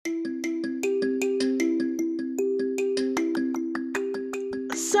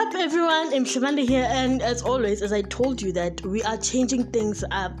up, everyone? I'm Shavanda here, and as always, as I told you that we are changing things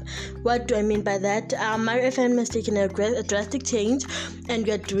up. What do I mean by that? Mary FM has taken a drastic change, and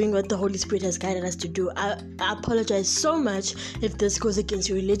we are doing what the Holy Spirit has guided us to do. I apologize so much if this goes against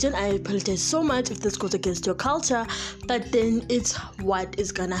your religion. I apologize so much if this goes against your culture, but then it's what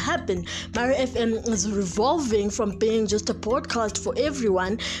is gonna happen. Mary FM is revolving from being just a podcast for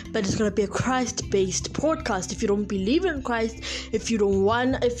everyone, but it's gonna be a Christ-based podcast. If you don't believe in Christ, if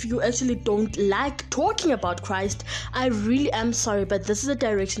you actually don't like talking about Christ, I really am sorry, but this is a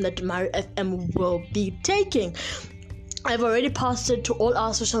direction that Mary FM will be taking. I've already posted to all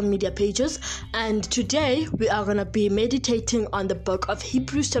our social media pages, and today we are going to be meditating on the book of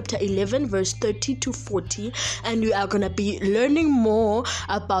Hebrews chapter 11 verse 30 to 40, and we are going to be learning more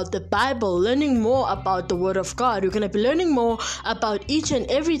about the Bible, learning more about the Word of God. We're going to be learning more about each and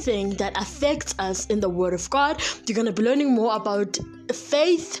everything that affects us in the Word of God. You're going to be learning more about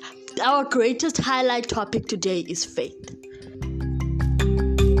faith. Our greatest highlight topic today is faith.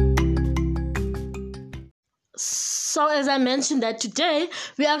 So as I mentioned that today,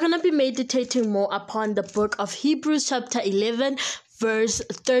 we are going to be meditating more upon the book of Hebrews chapter 11, verse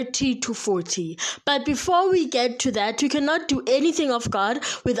 30 to 40. But before we get to that, we cannot do anything of God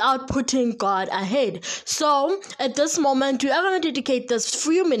without putting God ahead. So at this moment, we are going to dedicate this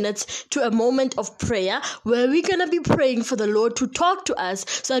few minutes to a moment of prayer where we're going to be praying for the Lord to talk to us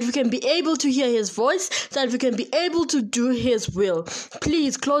so that we can be able to hear His voice, so that we can be able to do His will.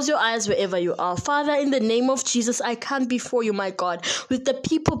 Please close your eyes wherever you are. Father, in the name of Jesus, I come before you, my God, with the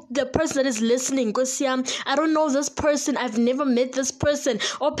person that is listening. I don't know this person. I've never met this person,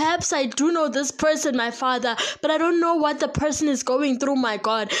 or perhaps I do know this person, my Father, but I don't know what the person is going through, my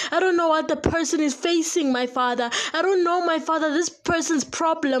God. I don't know what the person is facing, my Father. I don't know, my Father, this person's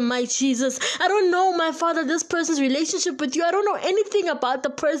problem, my Jesus. I don't know, my Father, this person's relationship with you. I don't know anything about the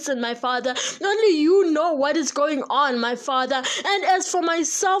person, my Father. Only you know what is going on, my Father. And as for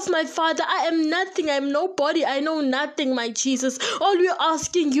myself, my Father, I am nothing. I am nobody. I know nothing, my Jesus. All we're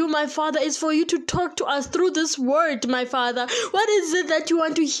asking you, my Father, is for you to talk to us through this word, my Father. What is it that you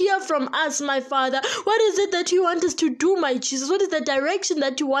want to hear from us, my Father? What is it that you want us to do, my Jesus? What is the direction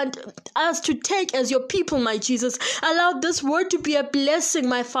that you want us to take as your people, my Jesus? Allow this word to be a blessing,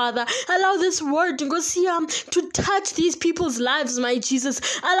 my Father. Allow this word to touch these people's lives, my Jesus.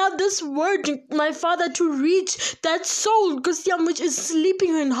 Allow this word, my Father, to reach that soul, which is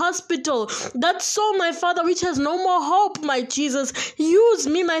sleeping in hospital. That soul, my Father, which has no more hope, my Jesus. Use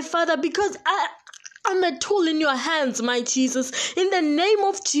me, my Father, because I'm a tool in your hands, my Jesus. In the name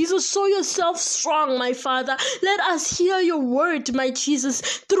of Jesus, show yourself strong, my Father. Let us hear your word, my Jesus.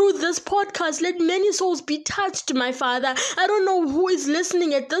 Through this podcast, let many souls be touched, my Father. I don't know who is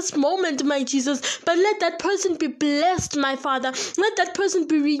listening at this moment, my Jesus, but let that person be blessed, my Father. Let that person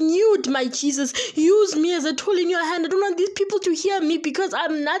be renewed, my Jesus. Use me as a tool in your hand. I don't want these people to hear me because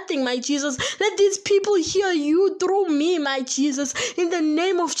I'm nothing, my Jesus. Let these people hear you through me, my Jesus. In the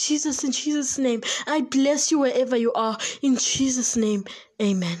name of Jesus, in Jesus' name, I bless you wherever you are. In Jesus' name,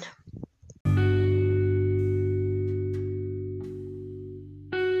 amen.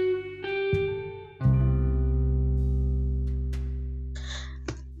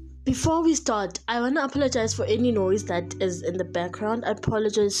 Before we start, I want to apologize for any noise that is in the background. I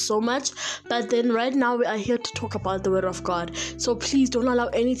apologize so much. But then right now we are here to talk about the Word of God. So please don't allow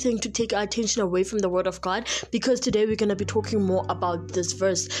anything to take our attention away from the Word of God, because today we're going to be talking more about this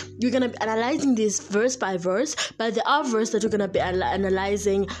verse. We're going to be analyzing this verse by verse, but there are verses that we're going to be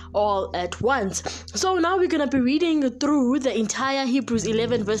analyzing all at once. So now we're going to be reading through the entire Hebrews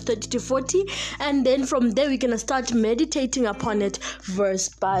 11 verse 30 to 40, and then from there we're going to start meditating upon it verse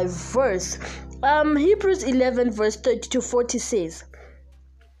by verse. Hebrews 11 verse 30 to 40 says,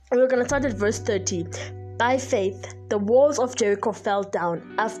 we're going to start at verse 30. By faith, the walls of Jericho fell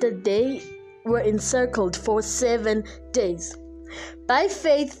down after they were encircled for 7 days. By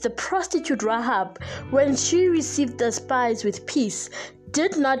faith, the prostitute Rahab, when she received the spies with peace,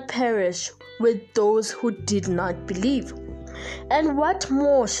 did not perish with those who did not believe. And what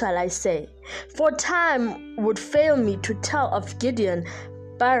more shall I say? For time would fail me to tell of Gideon,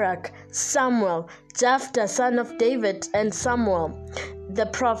 Barak, Samuel, Jephthah, son of David, and Samuel, the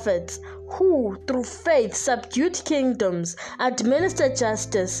prophets, who through faith subdued kingdoms, administered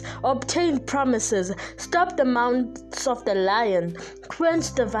justice, obtained promises, stopped the mouths of the lion,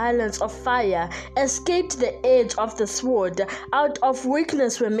 quenched the violence of fire, escaped the edge of the sword, out of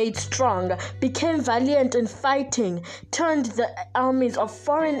weakness were made strong, became valiant in fighting, turned the armies of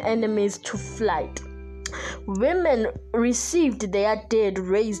foreign enemies to flight. Women received their dead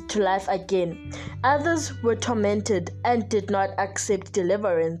raised to life again. Others were tormented and did not accept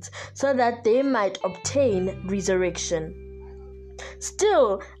deliverance so that they might obtain resurrection.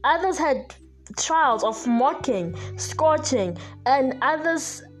 Still, others had trials of mocking, scourging, and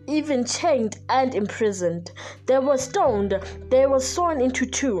others even chained and imprisoned. They were stoned, they were sawn into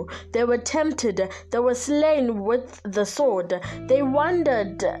two, they were tempted, they were slain with the sword. They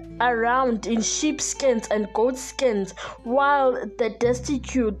wandered around in sheepskins and goatskins, while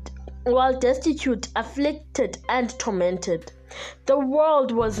destitute, afflicted, and tormented. The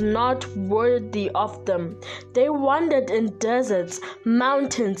world was not worthy of them. They wandered in deserts,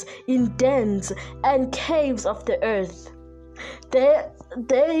 mountains, in dens, and caves of the earth.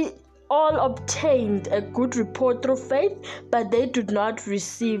 They all obtained a good report through faith, but they did not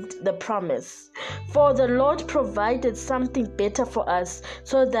receive the promise. For the Lord provided something better for us,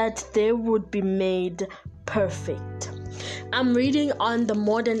 so that they would be made perfect. I'm reading on the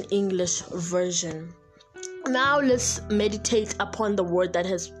Modern English Version. Now let's meditate upon the word that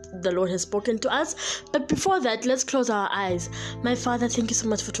the Lord has spoken to us. But before that, let's close our eyes. My Father, thank you so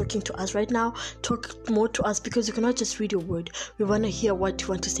much for talking to us right now. Talk more to us, because you cannot just read your word. We want to hear what you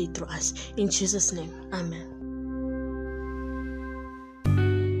want to say through us. In Jesus' name, amen.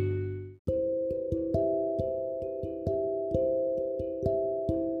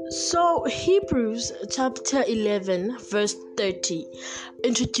 So Hebrews chapter 11 verse 30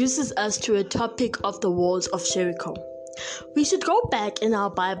 introduces us to a topic of the walls of Jericho. We should go back in our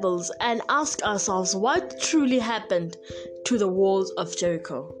Bibles and ask ourselves what truly happened to the walls of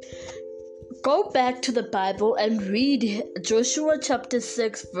Jericho. Go back to the Bible and read Joshua chapter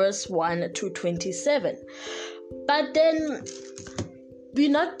 6 verse 1 to 27. But then we're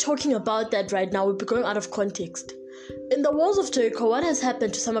not talking about that right now. We'll be going out of context. In the walls of Jericho, what has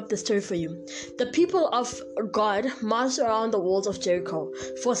happened, to sum up the story for you? The people of God marched around the walls of Jericho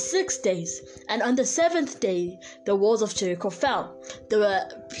for 6 days, and on the 7th day, the walls of Jericho fell. They were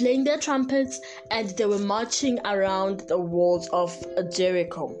playing their trumpets, and they were marching around the walls of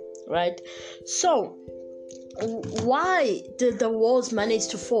Jericho, right? So, why did the walls manage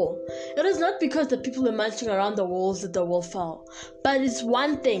to fall? It is not because the people were marching around the walls that the wall fell, but it's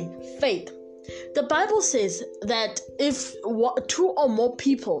one thing: faith. The Bible says that if 2 or more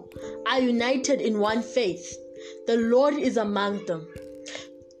people are united in one faith, the Lord is among them.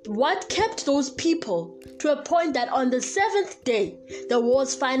 What kept those people to a point that on the 7th day the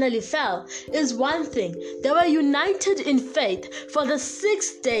walls finally fell is one thing: they were united in faith for the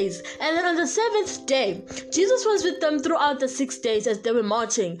 6 days, and then on the 7th day Jesus was with them throughout the 6 days as they were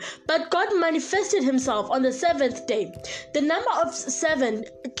marching, but God manifested himself on the 7th day. The number of 7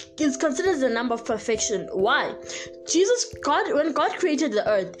 is considered the number of perfection. Why? When God created the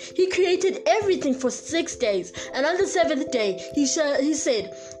earth, he created everything for 6 days, and on the 7th day he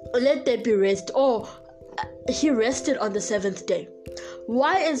said, let there be rest, or he rested on the 7th day.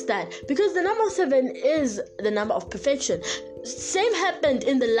 Why is that? Because the number 7 is the number of perfection. Same happened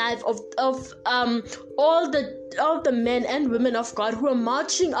in the life of all the men and women of God who were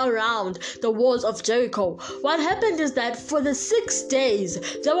marching around the walls of Jericho. What happened is that for the 6 days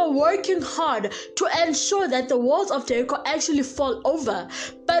they were working hard to ensure that the walls of Jericho actually fall over.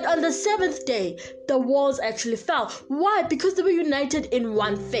 But on the 7th day, the walls actually fell. Why? Because they were united in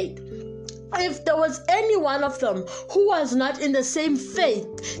one faith. If there was any one of them who was not in the same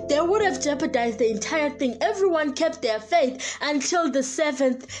faith, they would have jeopardized the entire thing. Everyone kept their faith until the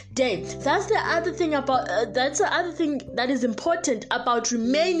 7th day. That's the other thing that is important about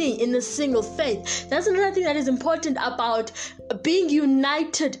remaining in a single faith. That's another thing that is important about being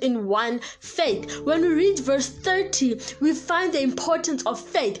united in one faith. When we read verse 30, we find the importance of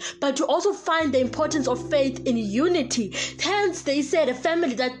faith, but we also find the importance of faith in unity. Hence, they said a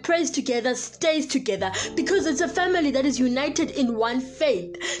family that prays together stays together, because it's a family that is united in one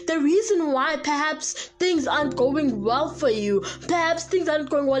faith. The reason why perhaps things aren't going well for you, perhaps things aren't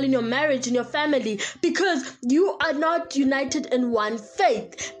going well in your marriage, in your family, because you are not united in one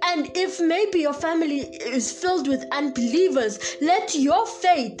faith. And if maybe your family is filled with unbelievers, let your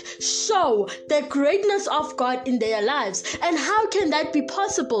faith show the greatness of God in their lives. And how can that be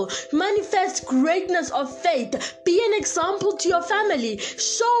possible? Manifest greatness of faith. Be an example to your family.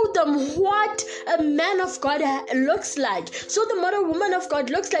 Show them what a man of God looks like. Show them what a woman of God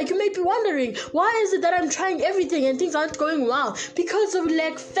looks like. You may be wondering, why is it that I'm trying everything and things aren't going well? Because of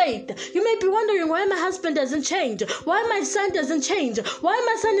lack of faith. You may be wondering why my husband doesn't change, why my son doesn't change, why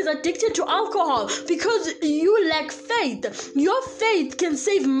my son is addicted to alcohol because you lack faith. Your faith can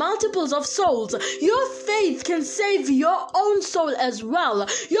save multiples of souls. Your faith can save your own soul as well.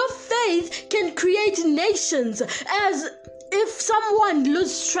 Your faith can create nations. As if someone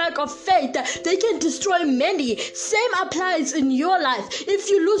loses track of faith, they can destroy many. Same applies in your life. If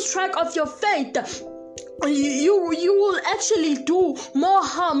you lose track of your faith, you will actually do more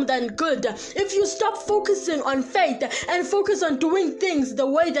harm than good. If you stop focusing on faith and focus on doing things the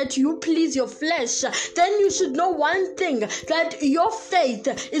way that you please your flesh, then you should know one thing, that your faith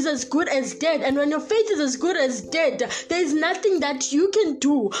is as good as dead. And when your faith is as good as dead, there is nothing that you can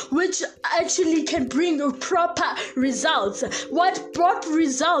do which actually can bring proper results. What brought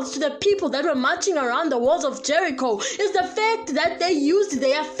results to the people that were marching around the walls of Jericho is the fact that they used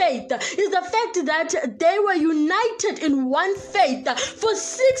their faith, is the fact that they were united in one faith for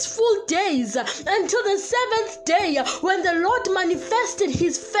 6 full days until the 7th day, when the Lord manifested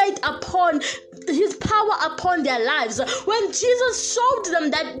his faith upon his power upon their lives. When Jesus showed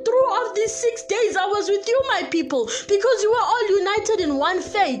them that throughout these 6 days I was with you, my people, because you were all united in one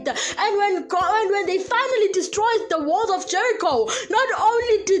faith. And when they finally destroyed the walls of Jericho, not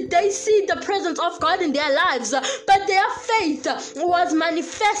only did they see the presence of God in their lives, but their faith was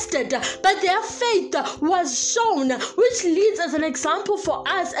manifested, but their faith was shown, which leads as an example for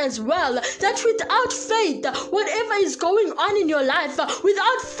us as well, that without faith, whatever is going on in your life,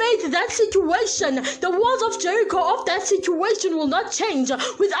 without faith, that situation, the walls of Jericho of that situation will not change.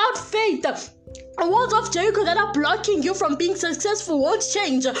 Without faith, the walls of Jericho that are blocking you from being successful won't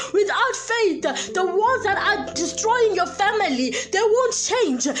change. Without faith, the walls that are destroying your family, they won't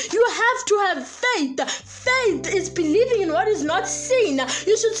change. You have to have faith. Faith is believing in what is not seen.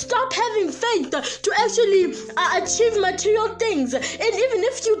 You should stop having faith to actually achieve material things. And even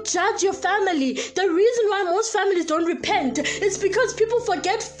if you judge your family, the reason why most families don't repent is because people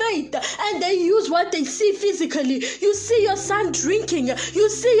forget faith and they use what they see physically. You see your son drinking, you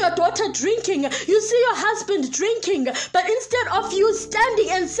see your daughter drinking, you see your husband drinking, but instead of you standing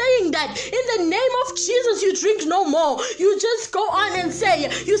and saying that in the name of Jesus you drink no more, you just go on and say,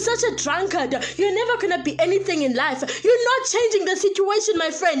 you're such a drunkard, you're never gonna be anything in life. You're not changing the situation,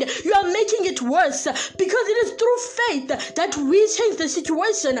 my friend. You are making it worse, because it is through faith that we change the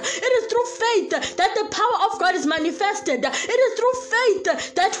situation. It is through faith that the power of God is manifested. It is through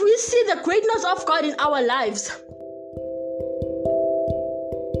faith that we see the greatness of God in our lives.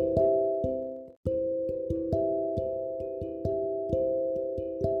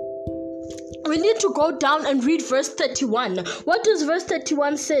 We need to go down and read verse 31. What does verse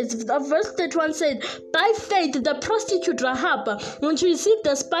 31 say? Verse 31 said, by faith the prostitute Rahab, when she received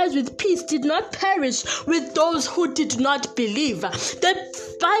the spies with peace, did not perish with those who did not believe.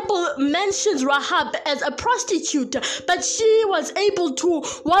 The Bible mentions Rahab as a prostitute, but she was able to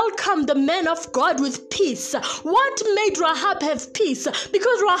welcome the man of God with peace. What made Rahab have peace?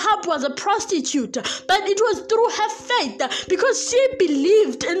 Because Rahab was a prostitute, but it was through her faith, because she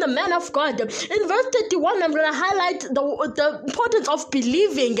believed in the man of God. In verse 31, I'm going to highlight the importance of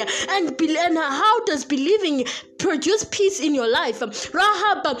believing and how does believing produce peace in your life.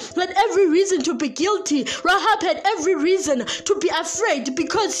 Rahab had every reason to be guilty. Rahab had every reason to be afraid,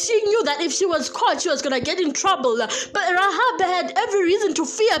 because she knew that if she was caught, she was going to get in trouble. But Rahab had every reason to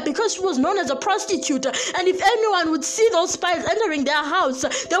fear, because she was known as a prostitute. And if anyone would see those spies entering their house,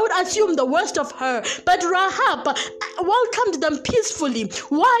 they would assume the worst of her. But Rahab welcomed them peacefully.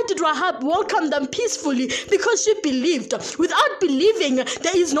 Why did Rahab welcome them peacefully? Because she believed. Without believing,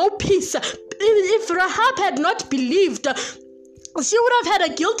 there is no peace. If Rahab had not believed, she would have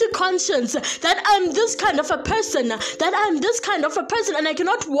had a guilty conscience that I'm this kind of a person, and I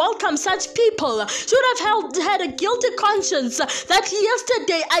cannot welcome such people. She would have had a guilty conscience that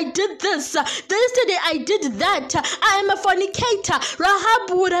yesterday I did this, yesterday I did that, I am a fornicator.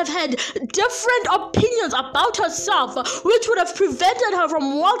 Rahab would have had different opinions about herself, which would have prevented her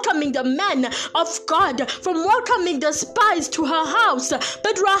from welcoming the man of God, from welcoming the spies to her house.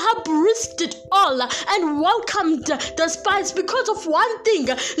 But Rahab risked it all and welcomed the spies because of one thing.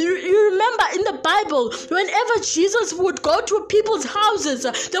 You remember in the Bible, whenever Jesus would go to people's houses,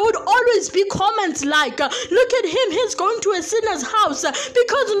 there would always be comments like, look at him, he's going to a sinner's house,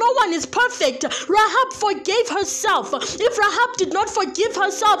 because no one is perfect. Rahab forgave herself. If Rahab did not forgive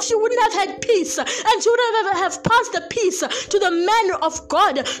herself, she wouldn't have had peace, and she wouldn't have passed the peace to the man of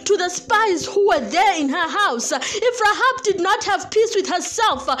God, to the spies who were there in her house. If Rahab did not have peace with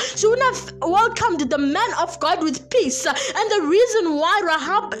herself, she wouldn't have welcomed the man of God with peace. And the reason why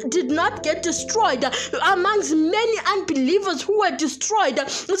Rahab did not get destroyed amongst many unbelievers who were destroyed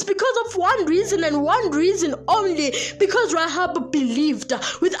is because of one reason and one reason only, because Rahab believed.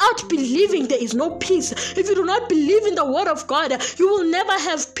 Without believing, there is no peace. If you do not believe in the word of God, you will never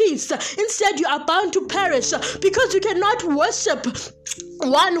have peace. Instead, you are bound to perish, because you cannot worship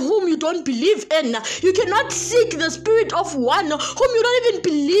one whom you don't believe in. You cannot seek the spirit of one whom you don't even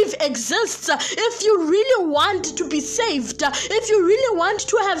believe exists. If you really want to be saved, if you really want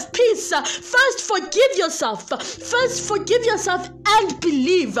to have peace, first forgive yourself. First forgive yourself and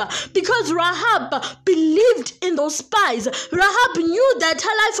believe. Because Rahab believed in those spies. Rahab knew that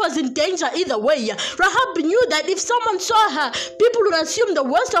her life was in danger either way. Rahab knew that if someone saw her, people would assume the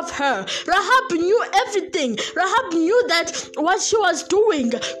worst of her. Rahab knew everything. Rahab knew that what she was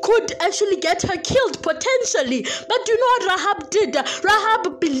doing could actually get her killed potentially. But you know what Rahab did?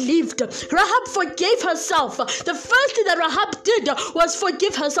 Rahab believed. Rahab forgave herself. The first thing that Rahab did was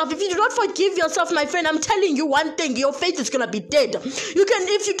forgive herself. If you do not forgive yourself, my friend, I'm telling you one thing, your faith is gonna be dead.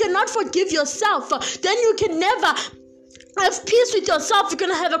 If you cannot forgive yourself, then you can never have peace with yourself. You're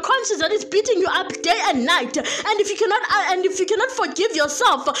gonna have a conscience that is beating you up day and night. And if you cannot forgive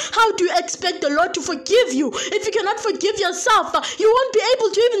yourself, how do you expect the Lord to forgive you? If you cannot forgive yourself, you won't be able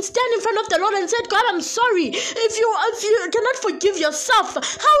to even stand in front of the Lord and say, God, I'm sorry. If you cannot forgive yourself,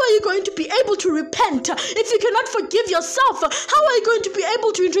 how are you going to be able to repent? If you cannot forgive yourself, how are you going to be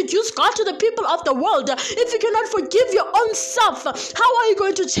able to introduce God to the people of the world? If you cannot forgive your own self, how are you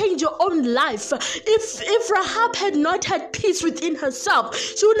going to change your own life? If Rahab had not had peace within herself,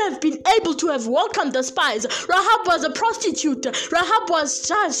 she wouldn't have been able to have welcomed the spies. Rahab was a prostitute. Rahab was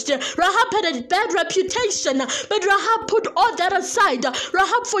judged. Rahab had a bad reputation, but Rahab put all that aside.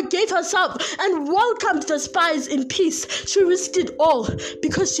 Rahab forgave herself and welcomed the spies in peace. She risked it all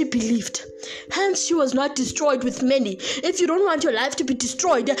because she believed. Hence, she was not destroyed with many. If you don't want your life to be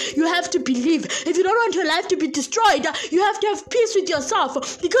destroyed, you have to believe. If you don't want your life to be destroyed, you have to have peace with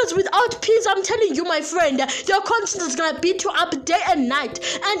yourself. Because without peace, I'm telling you, my friend, your conscience is going to beat you up day and night.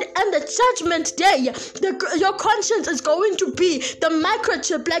 And the judgment day, your conscience is going to be the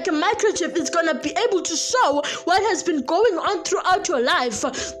microchip. Like a microchip is going to be able to show what has been going on throughout your life.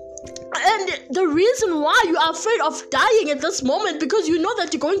 And the reason why you are afraid of dying at this moment, because you know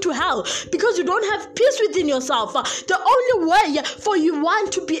that you're going to hell, because you don't have peace within yourself. The only way for you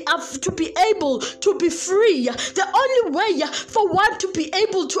want to be able to be free, the only way for one to be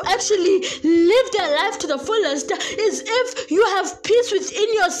able to actually live their life to the fullest is if you have peace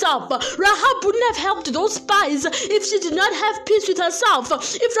within yourself. Rahab wouldn't have helped those spies if she did not have peace with herself.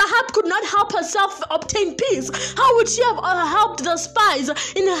 If Rahab could not help herself obtain peace, how would she have helped the spies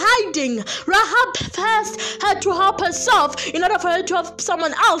in hiding? Rahab first had to help herself in order for her to help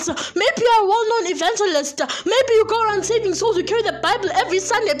someone else. Maybe you're a well-known evangelist. Maybe you go around saving souls, you carry the Bible every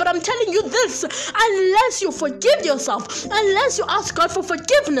Sunday, but I'm telling you this, unless you forgive yourself, unless you ask God for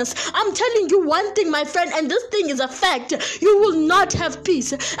forgiveness, I'm telling you one thing, my friend, and this thing is a fact, you will not have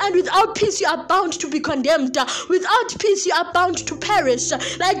peace. And without peace, you are bound to be condemned. Without peace, you are bound to perish.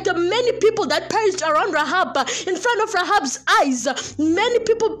 Like the many people that perished around Rahab, in front of Rahab's eyes, many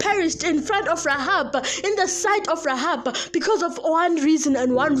people perished in front of Rahab, in the sight of Rahab, because of one reason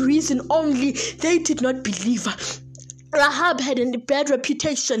and one reason only: they did not believe. Rahab had a bad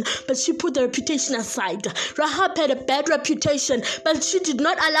reputation, but she put the reputation aside. Rahab had a bad reputation, but she did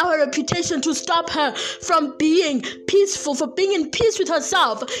not allow her reputation to stop her from being peaceful, for being in peace with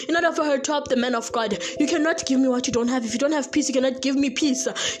herself, in order for her to help the man of God. You cannot give me what you don't have. If you don't have peace, you cannot give me peace.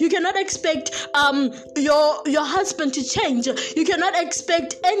 You cannot expect your husband to change. You cannot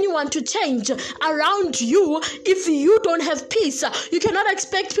expect anyone to change around you if you don't have peace. You cannot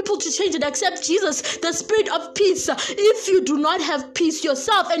expect people to change and accept Jesus, the Spirit of peace, if you do not have peace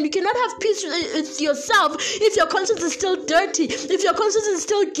yourself. And you cannot have peace with yourself if your conscience is still dirty, if your conscience is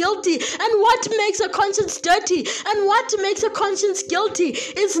still guilty. And what makes a conscience dirty and what makes a conscience guilty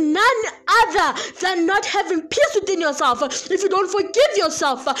is none other than not having peace within yourself. If you don't forgive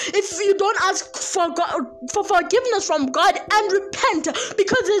yourself, if you don't ask for forgiveness from God and repent,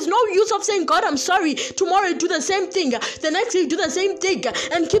 because there's no use of saying, God, I'm sorry, tomorrow you do the same thing, the next day you do the same thing,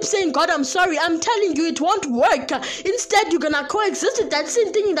 and keep saying, God, I'm sorry. I'm telling you, it won't work. Instead, you're gonna coexist with that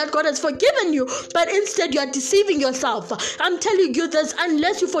sin, thinking that God has forgiven you, but instead you are deceiving yourself. I'm telling you this,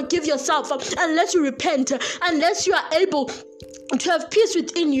 unless you forgive yourself, unless you repent, unless you are able to have peace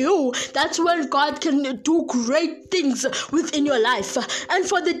within you, that's when God can do great things within your life. And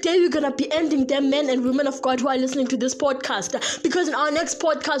for the day, we're gonna be ending there, men and women of God who are listening to this podcast, because in our next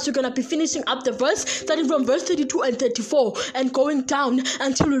podcast we're gonna be finishing up the verse, starting from verse 32 and 34 and going down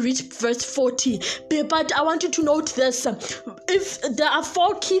until we reach verse 40. But I want you to note this: if there are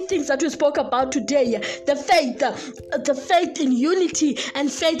 4 key things that we spoke about today, the faith in unity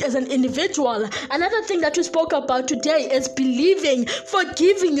and faith as an individual. Another thing that we spoke about today is believing,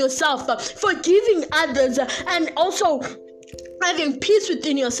 forgiving yourself, forgiving others, and also having peace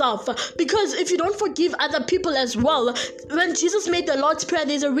within yourself. Because if you don't forgive other people as well, when Jesus made the Lord's Prayer,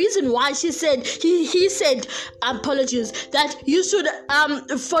 there's a reason why he said that you should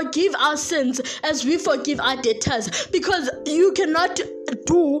forgive our sins as we forgive our debtors, because you cannot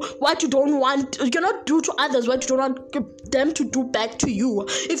do what you don't want. You cannot do to others what you don't want them to do back to you.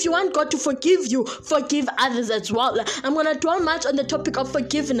 If you want God to forgive you, forgive others as well. I'm going to dwell much on the topic of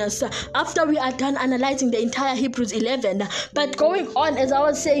forgiveness after we are done analyzing the entire Hebrews 11. But going on, as I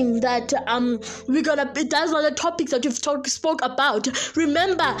was saying, that that's one of the topics that we've spoke about.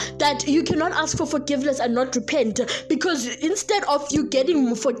 Remember that you cannot ask for forgiveness and not repent, because instead of you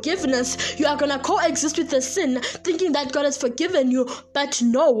getting forgiveness, you are going to coexist with the sin, thinking that God has forgiven you. But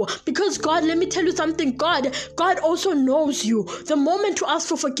no, because God, let me tell you something, God also knows you. The moment you ask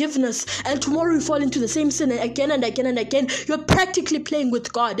for forgiveness and tomorrow you fall into the same sin again and again and again, you're practically playing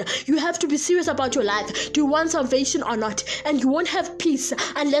with God. You have to be serious about your life. Do you want salvation or not? And you won't have peace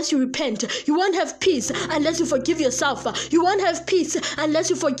unless you repent. You won't have peace unless you forgive yourself. You won't have peace unless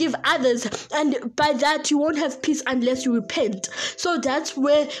you forgive others. And by that, you won't have peace unless you repent. So that's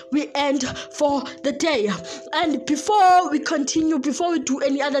where we end for the day. And before we continue, before we do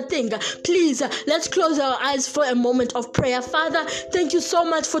any other thing, please, let's close our eyes for a moment of prayer. Father, thank you so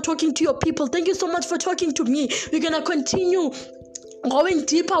much for talking to your people. Thank you so much for talking to me. We're going to continue going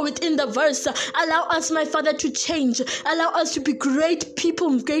deeper within the verse. Allow us, my Father, to change. Allow us to be great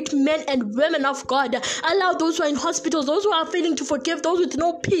people, great men and women of God. Allow those who are in hospitals, those who are failing to forgive, those with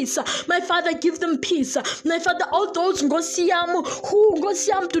no peace, my Father, give them peace. My Father, all those who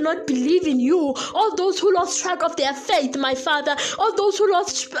do not believe in you, all those who lost track of their faith, my Father, all those who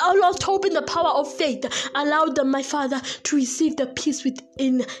lost hope in the power of faith, allow them, my Father, to receive the peace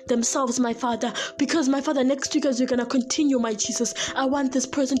within themselves, my Father, because, my Father, next week as we're going to continue, my Jesus, I want this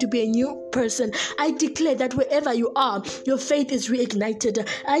person to be a new person. I declare that wherever you are, your faith is reignited.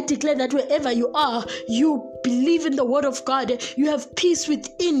 I declare that wherever you are, you believe in the word of God. You have peace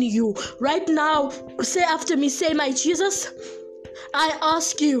within you. Right now, say after me, say, my Jesus, I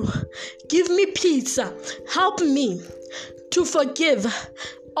ask you, give me peace. Help me to forgive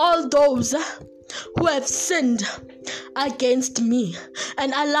all those who have sinned against me,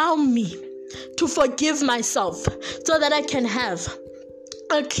 and allow me to forgive myself so that I can have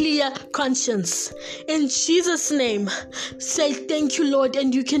a clear conscience. In Jesus' name, say thank you, Lord,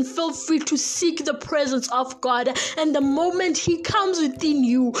 and you can feel free to seek the presence of God. And the moment He comes within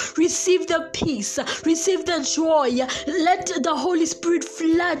you, receive the peace, receive the joy. Let the Holy Spirit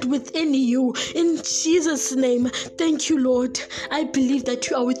flood within you. In Jesus' name, thank you, Lord. I believe that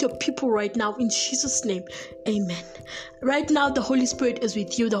you are with your people right now. In Jesus' name, amen. Right now, the Holy Spirit is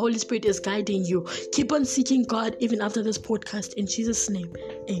with you. The Holy Spirit is guiding you. Keep on seeking God even after this podcast. In Jesus' name,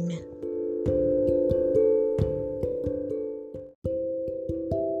 amen.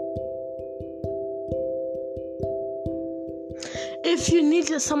 If you need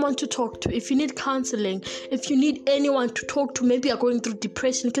someone to talk to, if you need counseling, if you need anyone to talk to, maybe you're going through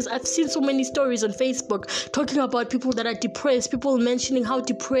depression, because I've seen so many stories on Facebook talking about people that are depressed, people mentioning how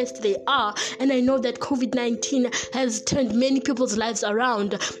depressed they are, and I know that COVID-19 has turned many people's lives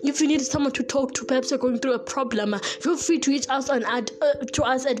around. If you need someone to talk to, perhaps you're going through a problem, feel free to reach us to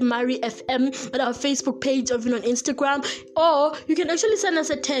us at Mari FM, at our Facebook page, or even on Instagram, or you can actually send us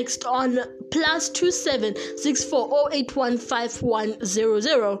a text on +27 64 081 5100,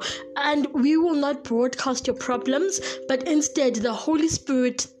 and we will not broadcast your problems, but instead the Holy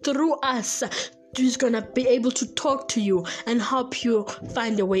Spirit through us is going to be able to talk to you and help you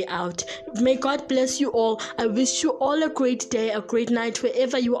find a way out. May God bless you all. I wish you all a great day, a great night,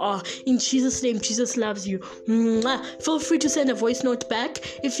 wherever you are. In Jesus' name, Jesus loves you. Mwah. Feel free to send a voice note back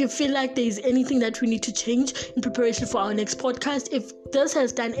if you feel like there is anything that we need to change in preparation for our next podcast. If this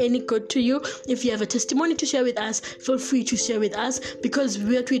has done any good to you, if you have a testimony to share with us, feel free to share with us, because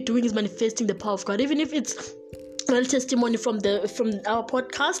what we're doing is manifesting the power of God. Even if it's a testimony from our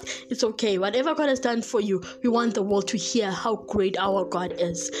podcast, it's okay. Whatever God has done for you, we want the world to hear how great our God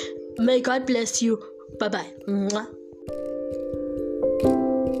is. May God bless you. Bye-bye. Mwah.